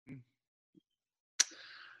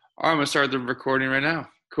All right, I'm gonna start the recording right now.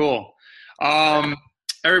 Cool. Um,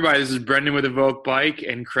 Everybody, this is Brendan with Evoke Bike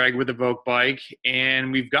and Craig with Evoke Bike,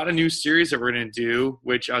 and we've got a new series that we're gonna do.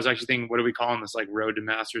 Which I was actually thinking, what are we calling this? Like Road to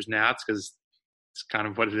Masters Nats, because it's kind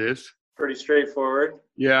of what it is. Pretty straightforward.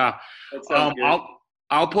 Yeah. That sounds Um, good.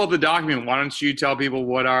 I'll pull up the document. Why don't you tell people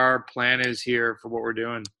what our plan is here for what we're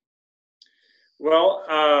doing? Well,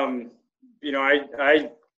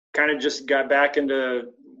 I kind of just got back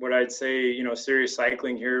into what I'd say, serious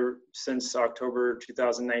cycling here since October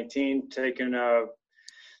 2019.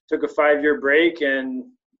 Took a 5-year break and,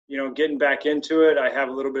 getting back into it. I have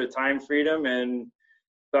a little bit of time freedom and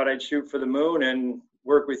thought I'd shoot for the moon and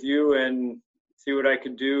work with you and see what I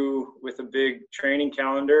could do with a big training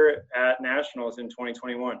calendar at Nationals in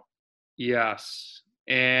 2021. Yes.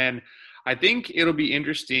 And I think it'll be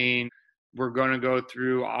interesting. We're going to go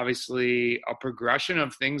through, obviously, a progression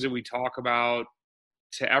of things that we talk about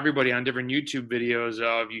to everybody on different YouTube videos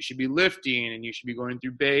of you should be lifting and you should be going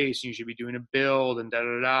through base and you should be doing a build and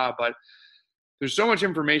da-da-da. But there's so much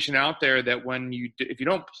information out there that if you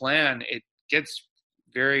don't plan, it gets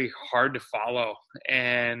very hard to follow.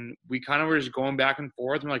 And we kind of were just going back and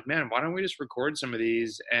forth. I'm like, man, why don't we just record some of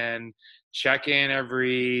these and check in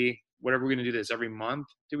whatever we're going to do this every month,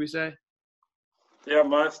 do we say? Yeah, a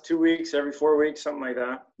month, 2 weeks, every 4 weeks, something like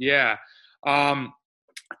that. Yeah.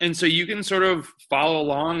 And so you can sort of follow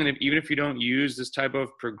along, and even if you don't use this type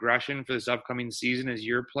of progression for this upcoming season as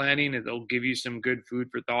you're planning, it'll give you some good food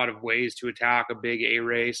for thought of ways to attack a big A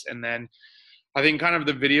race. And then I think kind of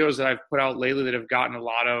the videos that I've put out lately that have gotten a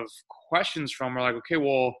lot of questions from are like, okay,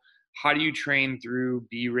 well, how do you train through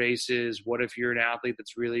B races? What if you're an athlete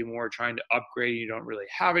that's really more trying to upgrade and you don't really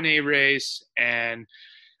have an A race? And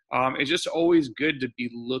it's just always good to be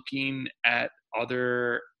looking at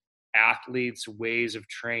other athletes' ways of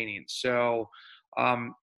training. So,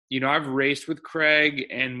 I've raced with Craig,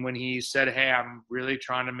 and when he said, hey, I'm really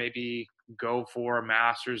trying to maybe go for a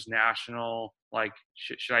Masters National, like,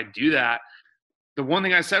 should I do that? The one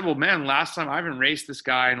thing I said, well, man, last time I haven't raced this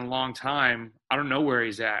guy in a long time. I don't know where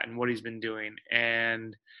he's at and what he's been doing.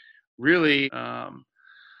 And really,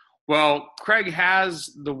 Craig has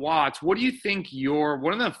the watts. What do you think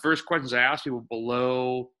one of the first questions I asked people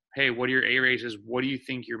below, hey, what are your A races? What do you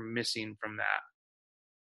think you're missing from that?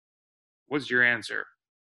 What's your answer?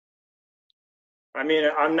 I mean,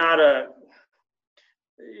 I'm not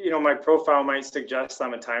my profile might suggest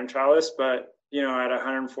I'm a time trialist, but, at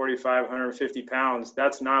 145, 150 pounds,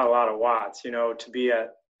 that's not a lot of watts, to be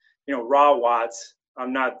at, raw watts.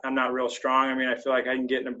 I'm not real strong. I mean, I feel like I can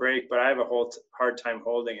get in a break, but I have a hard time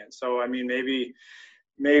holding it. So, I mean, maybe,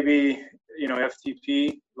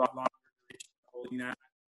 FTP, long holding that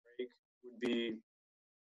break would be,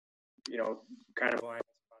 kind of like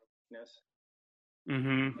weakness.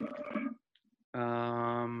 Mm-hmm.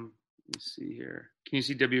 Let's see here. Can you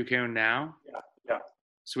see WKO now? Yeah.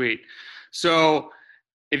 Sweet. So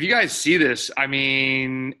if you guys see this, I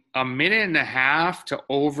mean, a minute and a half to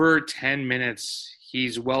over 10 minutes,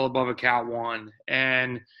 he's well above a Cat 1.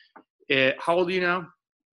 And how old are you now?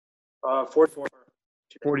 44.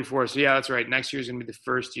 44. So yeah, that's right. Next year is going to be the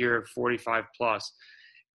first year of 45 plus.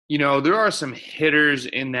 There are some hitters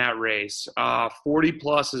in that race. 40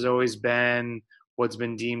 plus has always been what's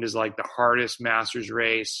been deemed as like the hardest Masters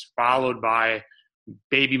race, followed by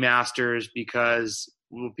Baby Masters, because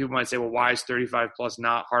people might say, well, why is 35 plus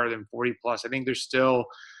not harder than 40 plus? I think there's still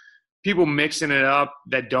people mixing it up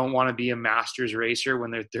that don't want to be a Masters racer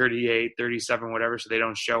when they're 38, 37, whatever, so they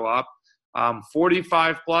don't show up.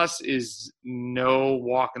 45 plus is no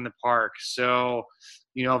walk in the park. So,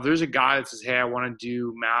 if there's a guy that says, hey, I want to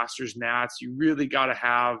do Masters Nats, you really got to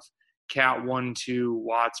have Cat 1-2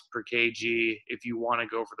 watts per kg if you want to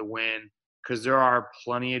go for the win, because there are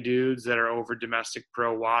plenty of dudes that are over domestic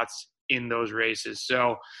pro watts in those races.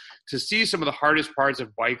 So to see some of the hardest parts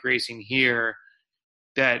of bike racing here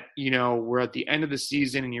that, we're at the end of the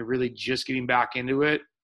season and you're really just getting back into it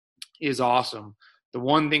is awesome. The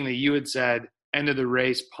one thing that you had said, end of the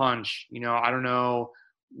race punch, I don't know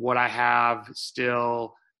what I have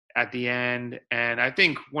still at the end. And I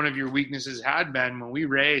think one of your weaknesses had been when we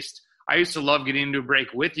raced, I used to love getting into a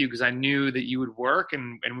break with you because I knew that you would work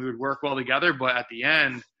and we would work well together. But at the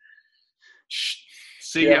end,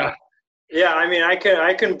 see ya. Yeah, I mean, I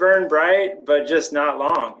can burn bright, but just not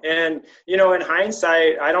long. And in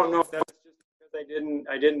hindsight, I don't know if that was just because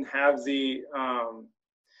I didn't have the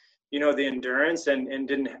the endurance and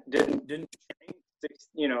didn't train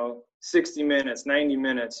 60 minutes, 90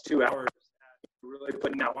 minutes, 2 hours, really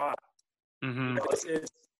putting out watts. Mm-hmm. It's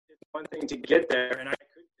one thing to get there, and I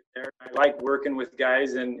could get there. I like working with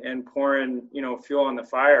guys and pouring fuel on the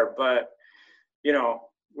fire, but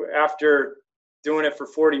after doing it for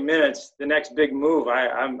 40 minutes, the next big move,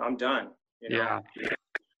 I'm done. You know? Yeah.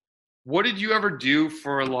 What did you ever do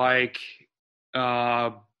for like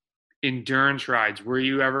endurance rides? Were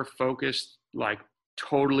you ever focused like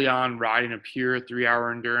totally on riding a pure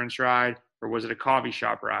 3-hour endurance ride, or was it a coffee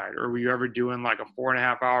shop ride? Or were you ever doing like a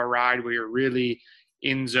 4.5-hour ride where you're really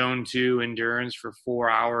in zone 2 endurance for 4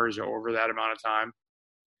 hours or over that amount of time?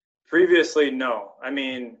 Previously, no. I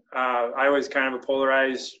mean, I was kind of a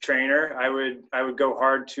polarized trainer. I would go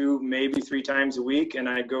hard 2, maybe 3 times a week, and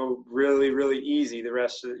I'd go really, really easy the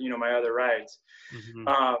rest of, my other rides.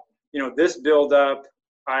 Mm-hmm. This build up,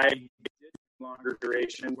 I did longer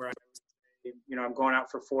duration where I'm going out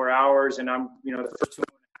for 4 hours, and I'm, the first 2.5,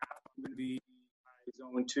 I'm going to be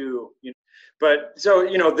zone 2. But so,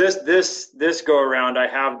 this go around, I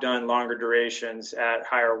have done longer durations at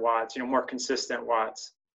higher watts, more consistent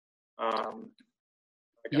watts.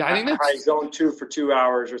 Yeah, I think that's high zone 2 for 2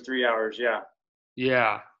 hours or 3 hours. Yeah.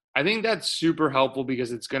 Yeah, I think that's super helpful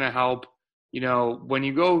because it's going to help, when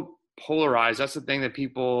you go polarized, that's the thing that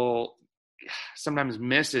people sometimes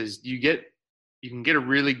miss is you can get a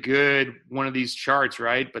really good one of these charts,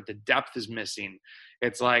 right? But the depth is missing.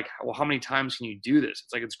 It's like, well, how many times can you do this?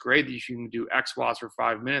 It's like, it's great that you can do X watts for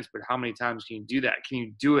 5 minutes, but how many times can you do that? Can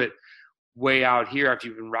you do it way out here after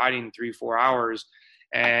you've been riding 3-4 hours?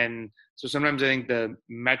 And so sometimes I think the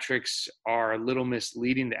metrics are a little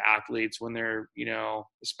misleading to athletes when they're,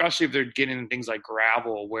 especially if they're getting into things like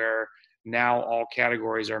gravel, where now all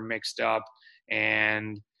categories are mixed up,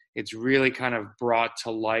 and it's really kind of brought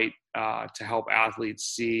to light to help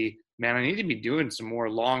athletes see, man, I need to be doing some more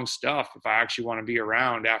long stuff if I actually want to be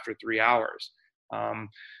around after 3 hours.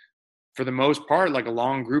 For the most part, like a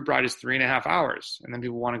long group ride is 3.5 hours. And then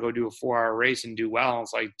people want to go do a 4-hour race and do well. And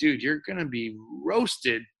it's like, dude, you're going to be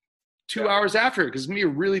roasted 2 hours after it, because it's going to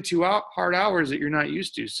be really 2 hard hours that you're not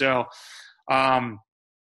used to. So I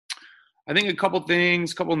think a couple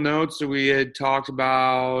notes that we had talked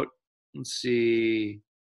about. Let's see.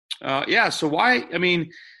 So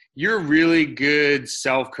you're a really good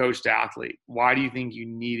self-coached athlete. Why do you think you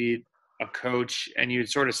needed a coach? And you had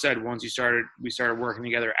sort of said once we started working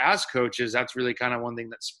together as coaches, that's really kind of one thing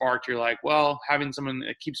that sparked. You're like, well, having someone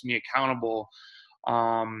that keeps me accountable,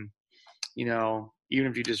 even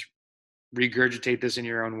if you just regurgitate this in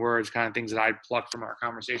your own words, kind of things that I plucked from our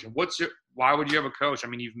conversation. Why would you have a coach? I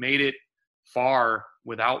mean, you've made it far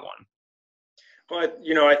without one. But,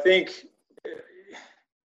 I think,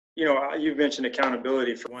 you've mentioned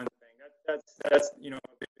accountability for one thing. That's a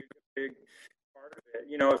big part of it.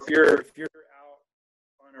 If you're out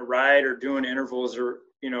on a ride or doing intervals or,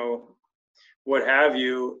 what have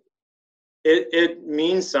you, it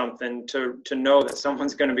means something to know that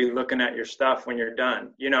someone's going to be looking at your stuff when you're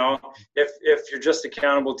done. If you're just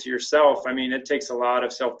accountable to yourself, I mean, it takes a lot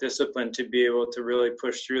of self-discipline to be able to really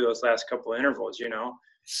push through those last couple of intervals,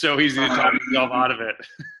 So easy to talk yourself out of it.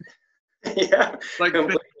 Yeah. Like,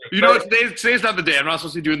 today's not the day. I'm not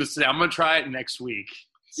supposed to be doing this today. I'm going to try it next week.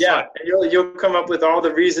 Yeah, you'll come up with all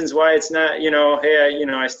the reasons why it's not, hey,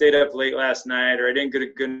 I stayed up late last night, or I didn't get a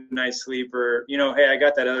good night's sleep, or, hey, I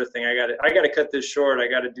got that other thing. I got to cut this short. I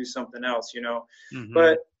got to do something else, Mm-hmm.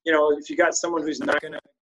 But, if you got someone who's not going to,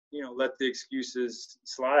 let the excuses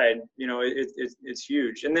slide, it's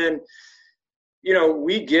huge. And then,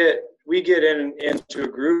 we get into a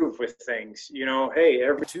groove with things, hey,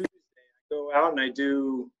 every Tuesday I go out and I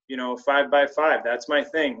do, 5x5. That's my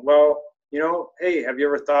thing. Well, hey, have you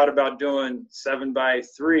ever thought about doing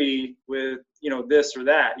 7x3 with, this or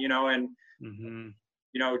that, and, mm-hmm.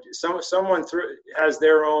 Someone has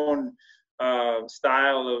their own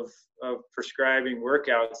style of prescribing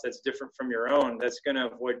workouts that's different from your own, that's going to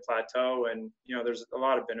avoid plateau. And, there's a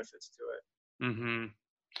lot of benefits to it. Mm-hmm.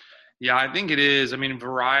 Yeah, I think it is. I mean,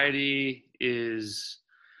 variety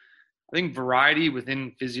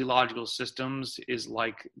within physiological systems is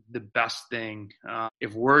like the best thing.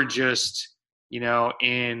 If we're just,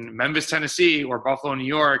 in Memphis, Tennessee or Buffalo, New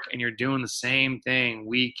York, and you're doing the same thing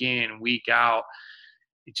week in, week out,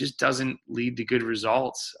 it just doesn't lead to good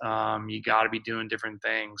results. You got to be doing different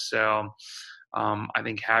things. So I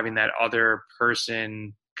think having that other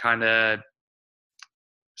person kind of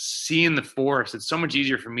seeing the forest, it's so much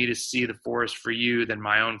easier for me to see the forest for you than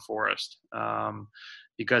my own forest.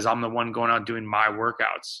 Because I'm the one going out doing my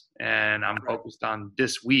workouts, and I'm focused on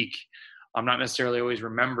this week. I'm not necessarily always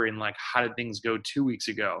remembering, like, how did things go 2 weeks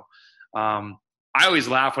ago? I always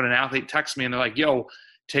laugh when an athlete texts me and they're like, yo,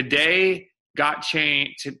 today got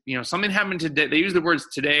changed. Something happened today. They use the words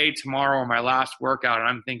today, tomorrow, or my last workout. And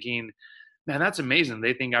I'm thinking, man, that's amazing.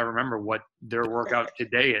 They think I remember what their workout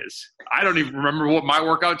today is. I don't even remember what my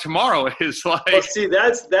workout tomorrow is like. Well, see,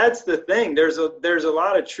 that's the thing. There's a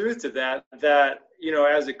lot of truth to that,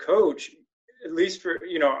 as a coach, at least for,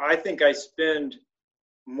 I think I spend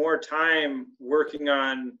more time working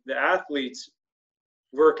on the athletes'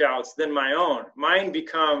 workouts than my own. Mine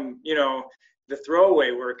become, the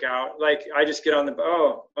throwaway workout. Like I just get on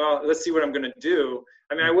let's see what I'm going to do.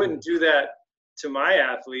 I mean, I wouldn't do that to my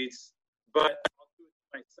athletes, but I'll do it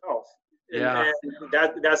to myself. Yeah.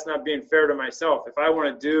 And that's not being fair to myself. If I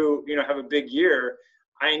want to do, have a big year,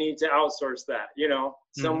 I need to outsource that.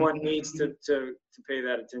 Someone needs to pay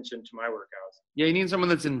that attention to my workouts. Yeah, you need someone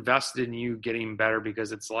that's invested in you getting better,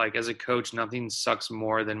 because it's like, as a coach, nothing sucks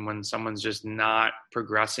more than when someone's just not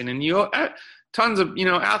progressing. And tons of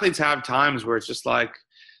athletes have times where it's just like,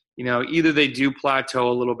 either they do plateau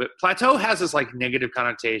a little bit. Plateau has this like negative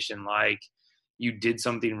connotation, like you did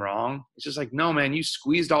something wrong. It's just like, no, man, you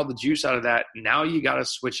squeezed all the juice out of that. Now you got to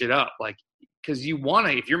switch it up, like, because you want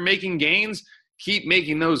to. If you're making gains, keep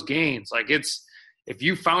making those gains. Like if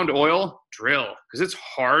you found oil, drill, because it's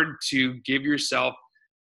hard to give yourself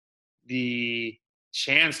the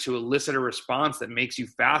chance to elicit a response that makes you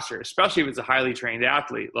faster, especially if it's a highly trained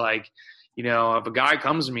athlete. Like, if a guy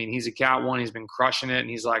comes to me and he's a Cat 1, he's been crushing it, and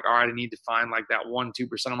he's like, all right, I need to find like that 1-2%.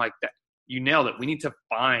 I'm like, that you nailed it. We need to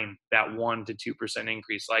find that 1 to 2%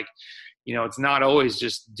 increase. Like, it's not always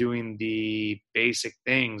just doing the basic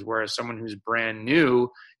things, whereas someone who's brand new,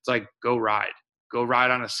 it's like, go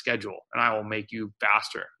ride on a schedule and I will make you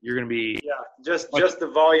faster. You're going to be just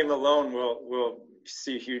the volume alone will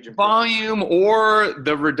see huge improvement. Volume or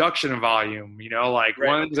the reduction of volume, like right.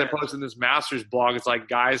 One of the things I posted in this master's blog, it's like,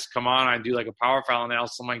 guys, come on, I do like a power file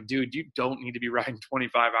analysis. I'm like, dude, you don't need to be riding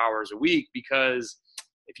 25 hours a week, because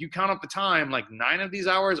if you count up the time, like 9 of these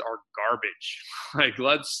hours are garbage. Like,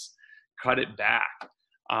 let's cut it back.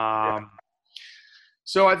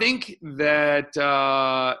 So I think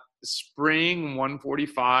that, spring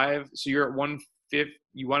 145. So you're at 150.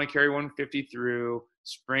 You want to carry 150 through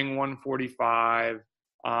spring 145.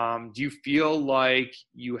 Do you feel like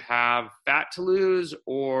you have fat to lose,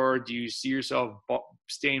 or do you see yourself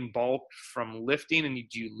staying bulked from lifting? And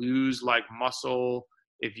do you lose like muscle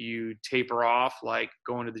if you taper off, like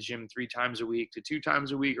going to the gym 3 times a week to 2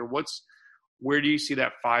 times a week, or where do you see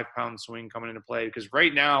that 5-pound swing coming into play? Because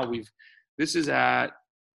right now this is at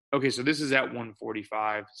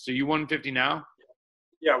 145. So you 150 now?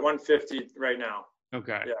 Yeah, 150 right now.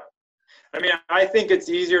 Okay. Yeah. I mean, I think it's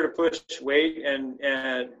easier to push weight and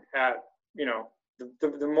at,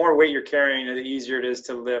 the more weight you're carrying, the easier it is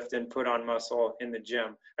to lift and put on muscle in the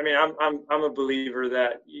gym. I mean, I'm a believer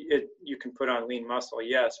that you can put on lean muscle,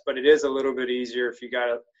 yes, but it is a little bit easier if you got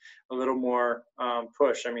a little more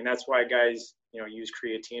push. I mean, that's why guys, use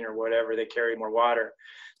creatine or whatever, they carry more water.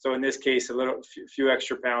 So in this case, a few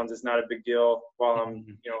extra pounds is not a big deal while I'm,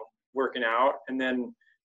 working out. And then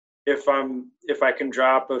if I can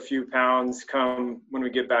drop a few pounds come when we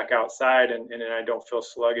get back outside and I don't feel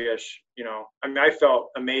sluggish, I mean, I felt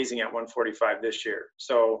amazing at 145 this year.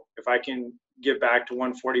 So if I can get back to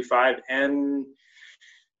 145 and,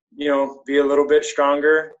 be a little bit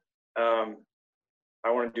stronger, I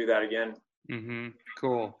want to do that again. Mm-hmm.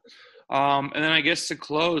 Cool. And then I guess to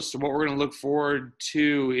close, so what we're going to look forward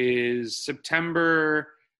to is September.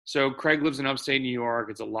 So Craig lives in upstate New York.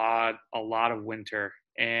 It's a lot of winter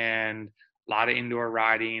and a lot of indoor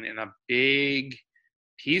riding. And a big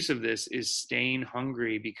piece of this is staying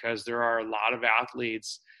hungry, because there are a lot of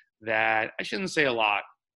athletes that, I shouldn't say a lot,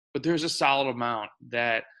 but there's a solid amount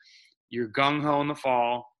that you're gung-ho in the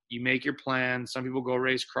fall. You make your plan. Some people go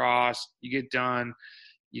race cross. You get done.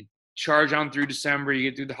 Charge on through December, you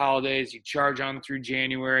get through the holidays, you charge on through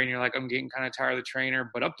January, and you're like, I'm getting kind of tired of the trainer.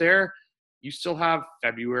 But up there, you still have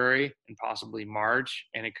February and possibly March,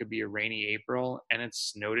 and it could be a rainy April, and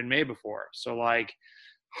it's snowed in May before. So like,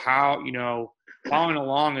 how, following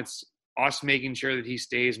along, it's us making sure that he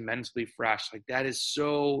stays mentally fresh. Like, that is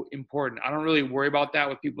so important. I don't really worry about that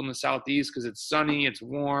with people in the Southeast because it's sunny, it's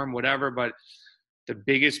warm, whatever, but the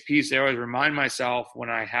biggest piece I always remind myself when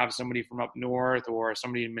I have somebody from up north or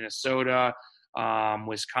somebody in Minnesota,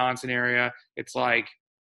 Wisconsin area, it's like,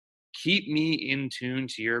 keep me in tune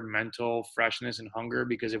to your mental freshness and hunger,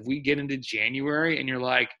 because if we get into January and you're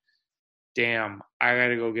like, damn, I got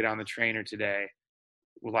to go get on the trainer today,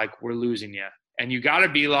 we're losing you. And you got to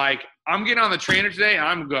be like, I'm getting on the trainer today and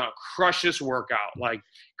I'm going to crush this workout.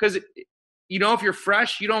 Because if you're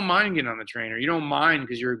fresh, you don't mind getting on the trainer. You don't mind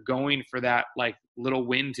because you're going for that little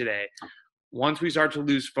win today. Once we start to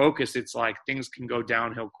lose focus, it's like things can go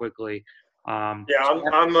downhill quickly. I'm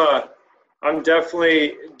I'm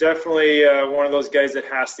definitely one of those guys that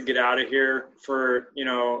has to get out of here for,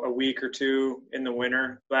 a week or two in the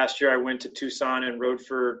winter. Last year I went to Tucson and rode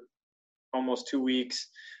for almost 2 weeks.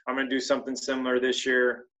 I'm going to do something similar this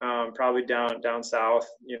year, probably down south.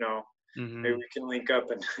 Maybe we can link up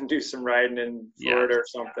and do some riding in Florida or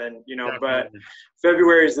something, but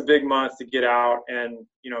February is the big month to get out and,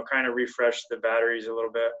 kind of refresh the batteries a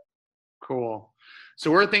little bit. Cool. So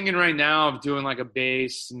we're thinking right now of doing like a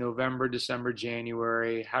base November, December,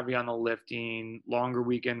 January, heavy on the lifting, longer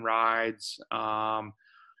weekend rides.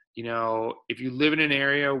 If you live in an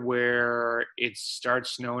area where it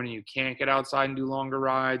starts snowing and you can't get outside and do longer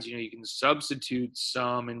rides, you can substitute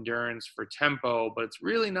some endurance for tempo, but it's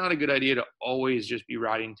really not a good idea to always just be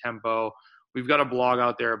riding tempo. We've got a blog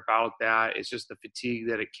out there about that. It's just the fatigue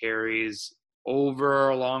that it carries over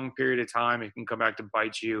a long period of time. It can come back to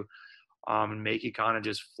bite you. And make it kind of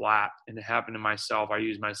just flat. And it happened to myself. I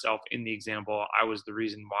use myself in the example. I was the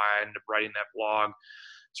reason why I ended up writing that blog.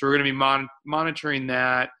 So we're going to be monitoring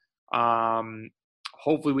that.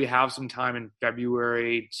 Hopefully we have some time in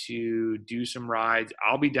February to do some rides.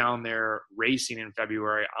 I'll be down there racing in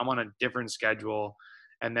February. I'm on a different schedule.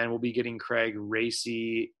 And then we'll be getting Craig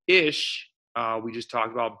racy-ish. We just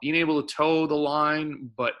talked about being able to toe the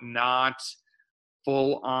line, but not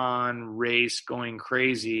full-on race going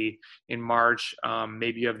crazy in March.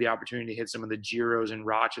 Maybe you have the opportunity to hit some of the Giros in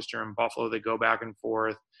Rochester and Buffalo that go back and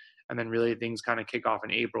forth, and then really things kind of kick off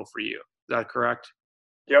in April for you. Is that correct?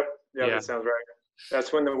 Yep. Yeah, that sounds right.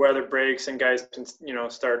 That's when the weather breaks and guys can,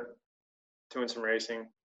 start doing some racing.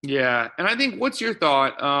 Yeah, and I think what's your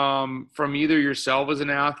thought from either yourself as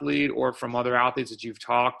an athlete or from other athletes that you've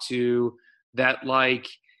talked to that, like,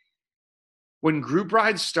 when group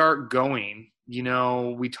rides start going,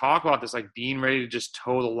 we talk about this, like being ready to just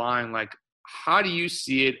toe the line. Like, how do you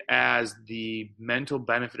see it as the mental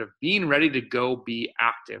benefit of being ready to go be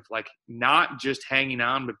active? Like, not just hanging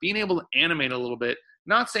on, but being able to animate a little bit.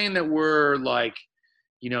 Not saying that we're like,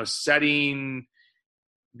 setting,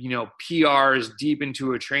 PRs deep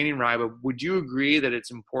into a training ride, but would you agree that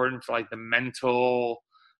it's important for like the mental,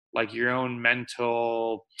 like your own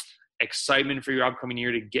mental excitement for your upcoming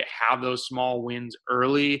year to have those small wins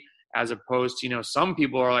early? As opposed to, some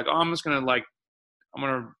people are like, oh, I'm going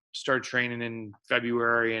to start training in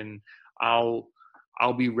February and I'll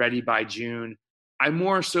be ready by June. I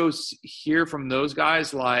more so hear from those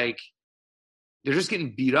guys, like, they're just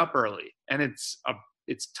getting beat up early and it's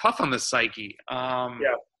tough on the psyche.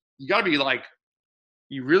 You gotta be like,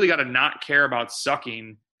 you really got to not care about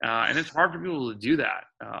sucking. And it's hard for people to do that.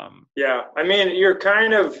 I mean, you're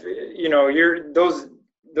kind of, you're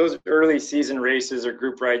those early season races or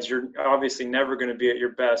group rides, you're obviously never going to be at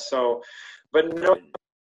your best. So, but no,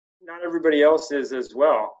 not everybody else is as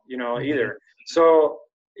well, either. So,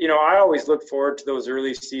 I always look forward to those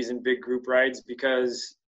early season big group rides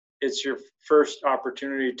because it's your first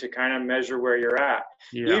opportunity to kind of measure where you're at.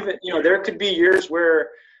 Yeah. Even, there could be years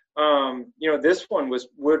where, this one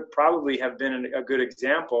would probably have been a good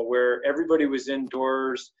example where everybody was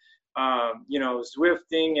indoors,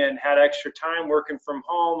 Zwifting and had extra time working from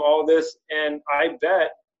home, all this. And I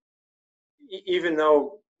bet even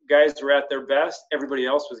though guys were at their best, everybody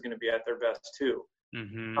else was going to be at their best too.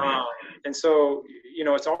 Mm-hmm. And so,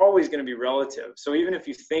 it's always going to be relative. So even if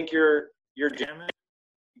you think you're jamming,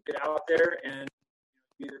 you get out there and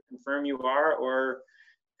either confirm you are, or,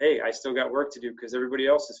 hey, I still got work to do because everybody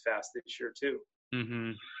else is fast this year too.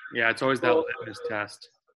 Mm-hmm. Yeah. It's always that litmus test.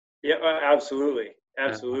 Yeah, absolutely.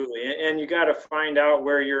 Absolutely. Yeah. And you got to find out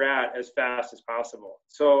where you're at as fast as possible.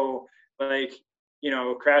 So like,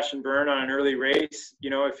 crash and burn on an early race,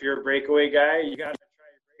 if you're a breakaway guy, you got to try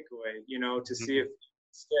a breakaway, to see if it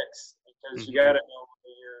sticks, because you got to know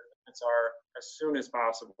where your limits are as soon as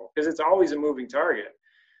possible, because it's always a moving target.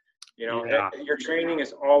 Your training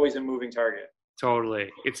is always a moving target. Totally.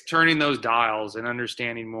 It's turning those dials and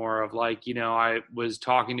understanding more of like, I was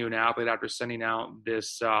talking to an athlete after sending out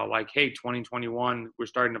this, hey, 2021, we're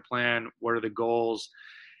starting to plan. What are the goals?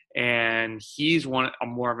 And he's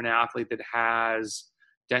more of an athlete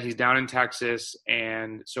he's down in Texas.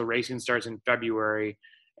 And so racing starts in February,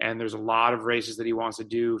 and there's a lot of races that he wants to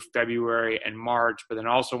do February and March, but then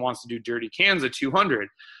also wants to do Dirty Kansas 200.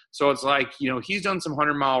 So it's like, he's done some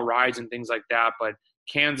 100-mile rides and things like that, but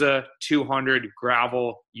Kansas 200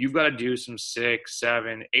 gravel, you've got to do some 6,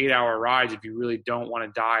 7, 8-hour rides if you really don't want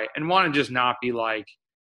to die and want to just not be like,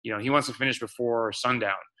 he wants to finish before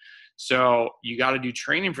sundown. So you got to do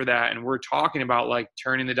training for that. And we're talking about like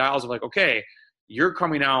turning the dials of like, okay, you're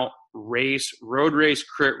coming out road race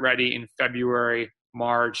crit ready in February,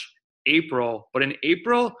 March, April. But in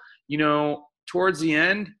April, towards the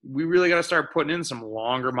end, we really got to start putting in some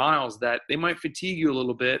longer miles that they might fatigue you a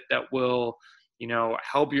little bit, that will,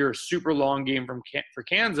 help your super long game for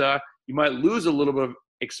Kansas. You might lose a little bit of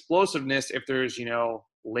explosiveness if there's,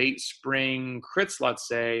 late spring crits, let's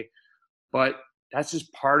say, but that's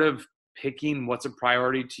just part of picking what's a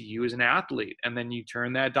priority to you as an athlete. And then you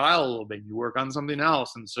turn that dial a little bit, you work on something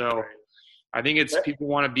else. And so I think it's people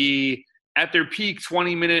want to be at their peak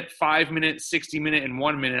 20-minute, 5-minute, 60-minute, and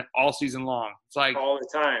 1-minute all season long. It's like all the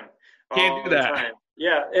time. Can't do that.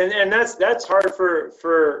 Yeah, and that's hard for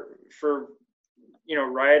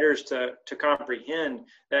riders to comprehend,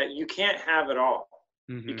 that you can't have it all.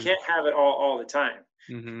 Mm-hmm. You can't have it all the time.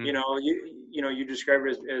 Mm-hmm. You describe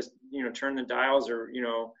it as turn the dials, or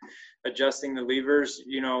adjusting the levers.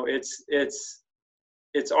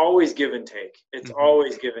 It's always give and take. It's mm-hmm.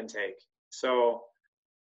 always give and take. So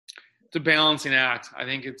it's a balancing act. I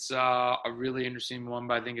think it's a really interesting one,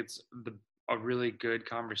 but I think it's a really good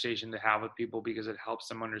conversation to have with people, because it helps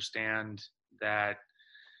them understand that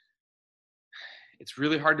it's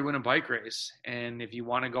really hard to win a bike race. And if you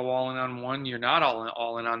want to go all in on one, you're not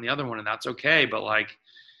all in on the other one, and that's okay. But like,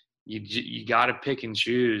 you got to pick and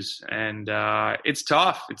choose, and it's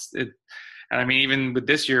tough. And I mean, even with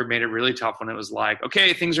this year, it made it really tough when it was like,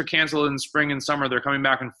 okay, things are canceled in spring and summer. They're coming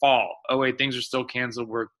back in fall. Oh wait, things are still canceled.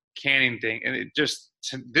 We're canning thing. And it just,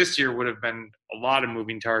 this year would have been a lot of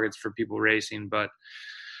moving targets for people racing, but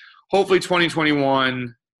hopefully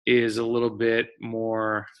 2021 is a little bit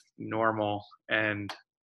more normal, and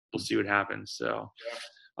we'll see what happens. So,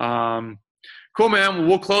 cool, man.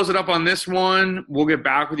 We'll close it up on this one. We'll get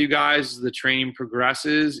back with you guys as the training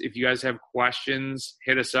progresses. If you guys have questions,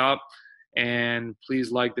 hit us up, and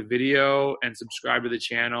please like the video and subscribe to the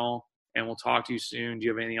channel, and we'll talk to you soon. Do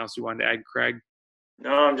you have anything else you wanted to add, Craig?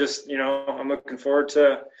 No, I'm just, I'm looking forward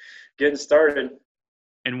to getting started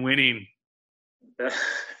and winning.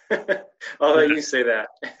 I'll let you say that.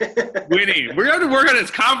 Winning. We're going to work on his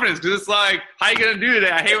confidence, because it's like, how are you going to do today?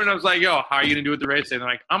 I hate when I was like, yo, how are you going to do with the race today? And they're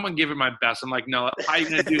like, I'm going to give it my best. I'm like, no, how are you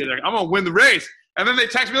going to do it? They're like, I'm going to win the race. And then they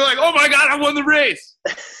text me like, oh my God, I won the race.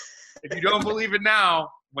 If you don't believe it now,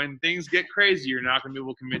 when things get crazy, you're not going to be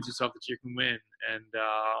able to convince yourself that you can win. And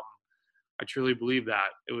I truly believe that.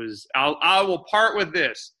 I will part with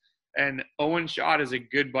this. And Owen Schott is a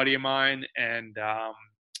good buddy of mine. And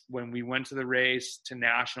when we went to the race to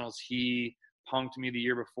nationals, he punked me the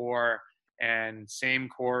year before, and same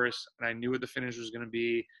course. And I knew what the finish was going to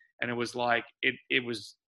be. And it was like, it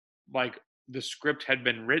was like the script had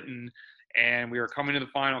been written, and we were coming to the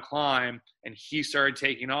final climb, and he started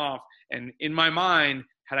taking off. And in my mind,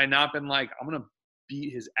 had I not been like, I'm going to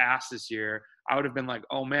beat his ass this year, I would have been like,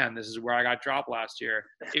 oh man, this is where I got dropped last year.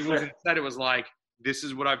 It was instead, it was like, this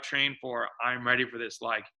is what I've trained for. I'm ready for this.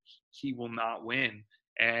 Like, he will not win.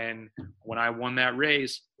 And when I won that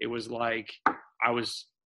race, it was like I was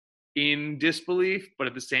in disbelief, but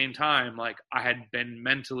at the same time, like, I had been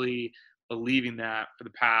mentally believing that for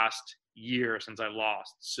the past year since I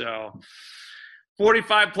lost. So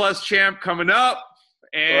 45 plus champ coming up.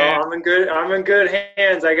 And well, I'm in good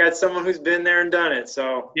hands. I got someone who's been there and done it.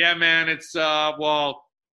 So yeah, man, it's well,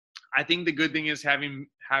 I think the good thing is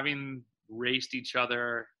having raced each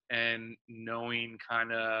other and knowing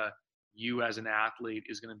kind of you as an athlete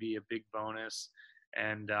is going to be a big bonus.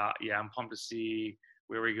 And yeah, I'm pumped to see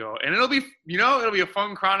where we go. And it'll be a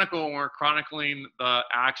fun chronicle when we're chronicling the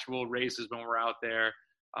actual races when we're out there.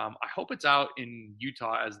 I hope it's out in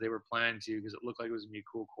Utah as they were planning to, because it looked like it was going to be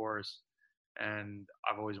a cool course. And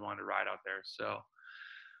I've always wanted to ride out there. So,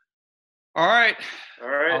 all right. All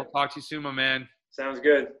right. I'll talk to you soon, my man. Sounds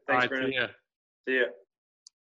good. Thanks, Brendan. See ya.